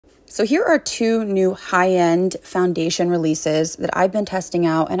So here are two new high-end foundation releases that I've been testing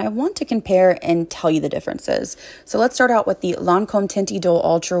out, and I want to compare and tell you the differences. So let's start out with the Lancome Teint Idole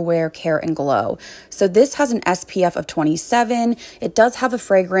Ultra Wear Care and Glow. So this has an SPF of 27. It does have a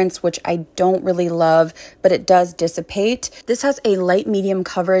fragrance, which I don't really love, but it does dissipate. This has a light medium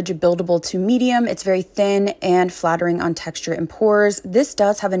coverage, buildable to medium. It's very thin and flattering on texture and pores. This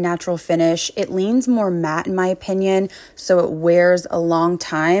does have a natural finish. It leans more matte in my opinion, so it wears a long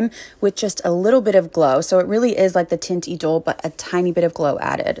time with just a little bit of glow. So it really is like the Teint Idole, but a tiny bit of glow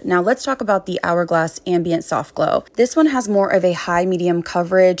added. Now let's talk about the Hourglass Ambient Soft Glow. This one has more of a high medium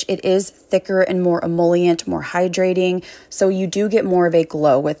coverage. It is thicker and more emollient, more hydrating. So you do get more of a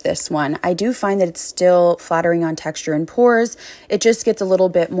glow with this one. I do find that it's still flattering on texture and pores. It just gets a little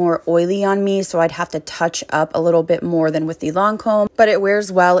bit more oily on me, so I'd have to touch up a little bit more than with the Lancome, but it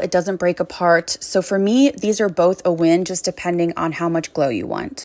wears well. It doesn't break apart. So for me, these are both a win, just depending on how much glow you want.